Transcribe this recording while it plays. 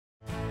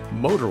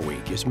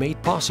MotorWeek is made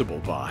possible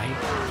by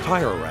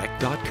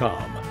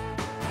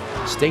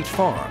TireRack.com, State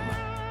Farm,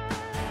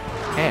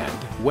 and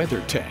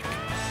WeatherTech.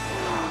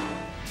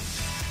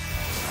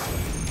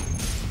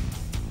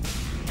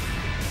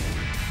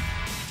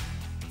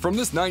 From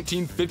this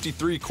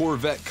 1953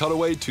 Corvette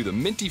cutaway to the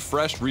minty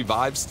fresh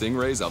revived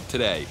Stingrays of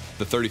today,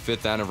 the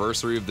 35th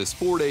anniversary of this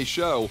 4-day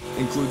show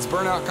includes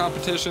burnout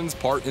competitions,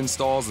 part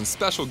installs, and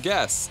special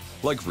guests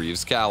like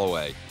Reeves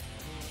Callaway.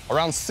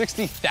 Around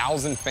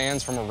 60,000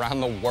 fans from around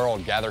the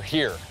world gather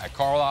here at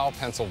Carlisle,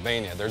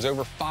 Pennsylvania. There's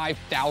over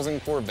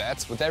 5,000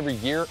 Corvettes with every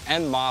year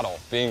and model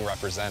being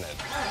represented.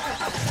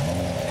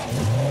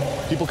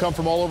 People come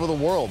from all over the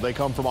world. They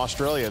come from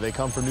Australia, they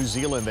come from New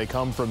Zealand, they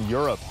come from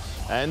Europe,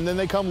 and then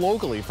they come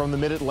locally from the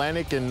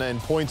Mid-Atlantic and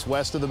points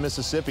west of the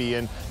Mississippi,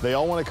 and they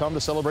all want to come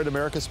to celebrate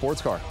America's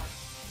sports car.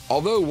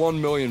 Although 1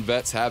 million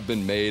vets have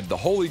been made, the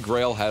Holy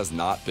Grail has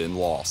not been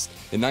lost.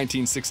 In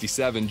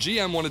 1967,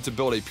 GM wanted to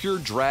build a pure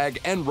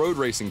drag and road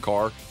racing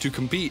car to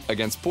compete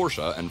against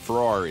Porsche and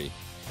Ferrari.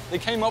 They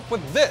came up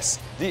with this,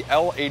 the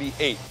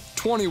L88.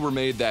 20 were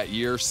made that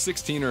year,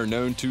 16 are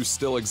known to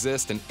still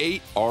exist, and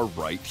 8 are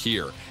right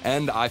here.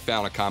 And I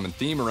found a common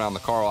theme around the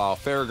Carlisle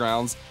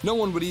Fairgrounds. No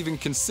one would even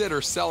consider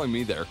selling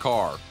me their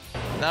car.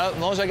 Now, as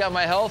long as I got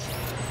my health,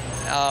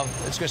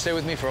 it's going to stay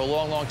with me for a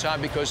long, long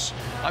time because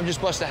I'm just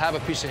blessed to have a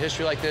piece of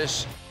history like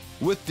this.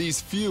 With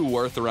these few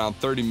worth around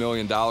 $30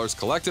 million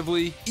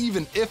collectively,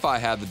 even if I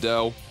had the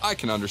dough, I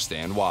can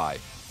understand why.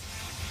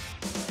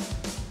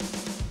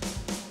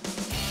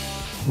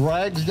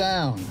 Rags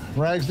down.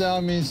 Rags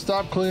down means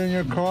stop cleaning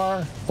your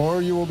car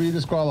or you will be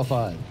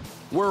disqualified.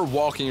 We're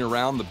walking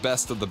around the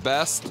best of the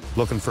best.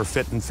 Looking for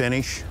fit and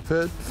finish.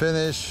 Fit,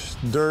 finish,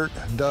 dirt,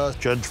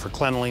 dust. Judge for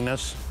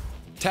cleanliness.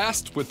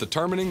 Tasked with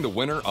determining the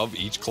winner of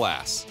each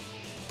class.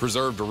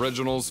 Preserved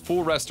originals,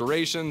 full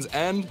restorations,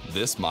 and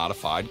this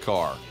modified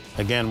car.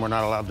 Again, we're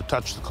not allowed to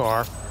touch the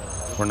car.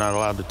 We're not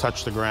allowed to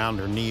touch the ground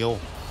or kneel.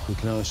 We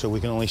can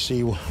only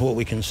see what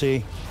we can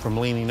see from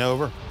leaning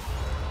over.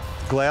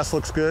 Glass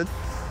looks good.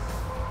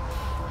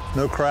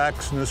 No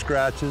cracks, no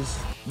scratches.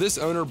 This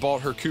owner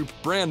bought her coupe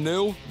brand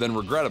new, then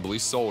regrettably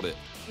sold it.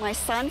 My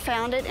son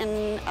found it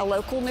in a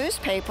local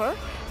newspaper,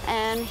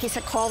 and he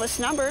said, call this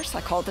number. So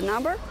I called the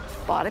number,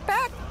 bought it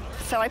back.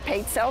 So I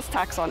paid sales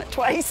tax on it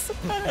twice.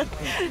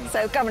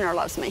 So Governor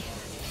loves me.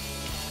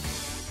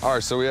 All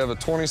right, so we have a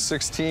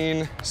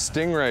 2016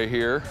 Stingray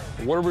here.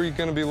 What are we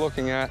going to be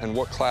looking at, and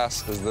what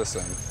class is this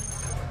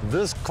in?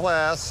 This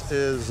class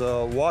is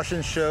Wash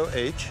and Show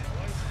H.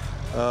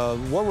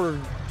 What we're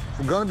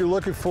going to be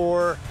looking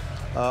for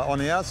on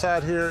the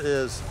outside here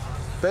is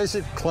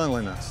basic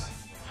cleanliness.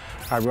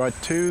 I brought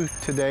 2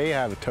 today.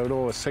 I have a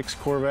total of 6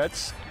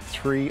 Corvettes,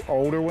 3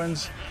 older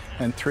ones,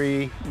 and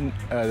 3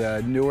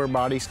 newer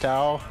body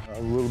style.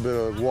 A little bit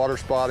of water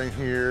spotting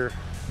here.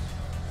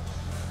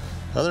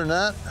 Other than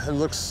that, it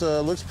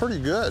looks pretty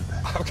good.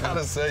 I've got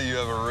to say, you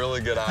have a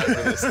really good eye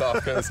for this stuff,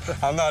 because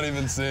I'm not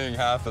even seeing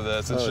half of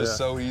this. It's just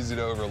so easy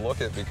to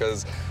overlook it,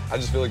 because I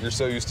just feel like you're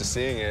so used to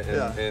seeing it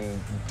in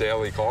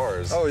daily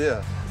cars. Oh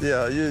yeah,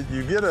 yeah.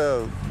 You get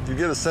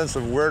a sense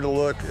of where to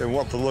look and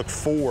what to look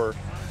for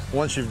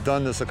once you've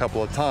done this a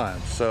couple of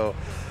times. So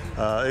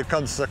it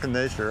comes second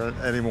nature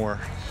anymore.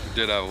 We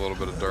did have a little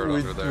bit of dirt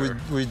under there.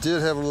 We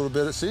did have a little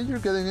bit of. See, you're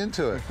getting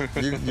into it.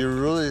 You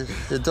really.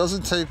 It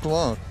doesn't take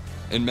long.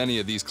 In many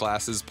of these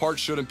classes, parts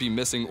shouldn't be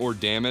missing or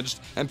damaged,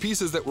 and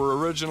pieces that were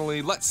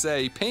originally, let's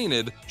say,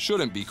 painted,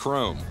 shouldn't be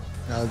chrome.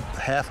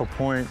 Half a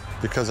point,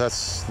 because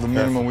that's the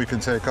minimum we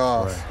can take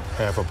off. Right.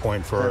 Half a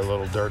point for a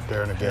little dirt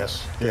there in the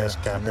gas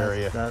cap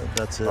area.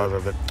 That's it. Other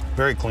than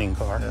very clean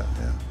car. Yeah,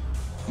 yeah.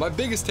 My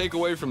biggest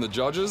takeaway from the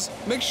judges,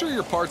 make sure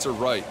your parts are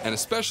right, and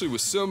especially with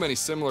so many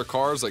similar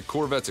cars like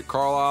Corvettes at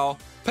Carlisle,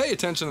 pay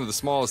attention to the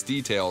smallest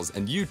details,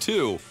 and you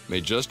too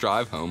may just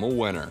drive home a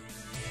winner.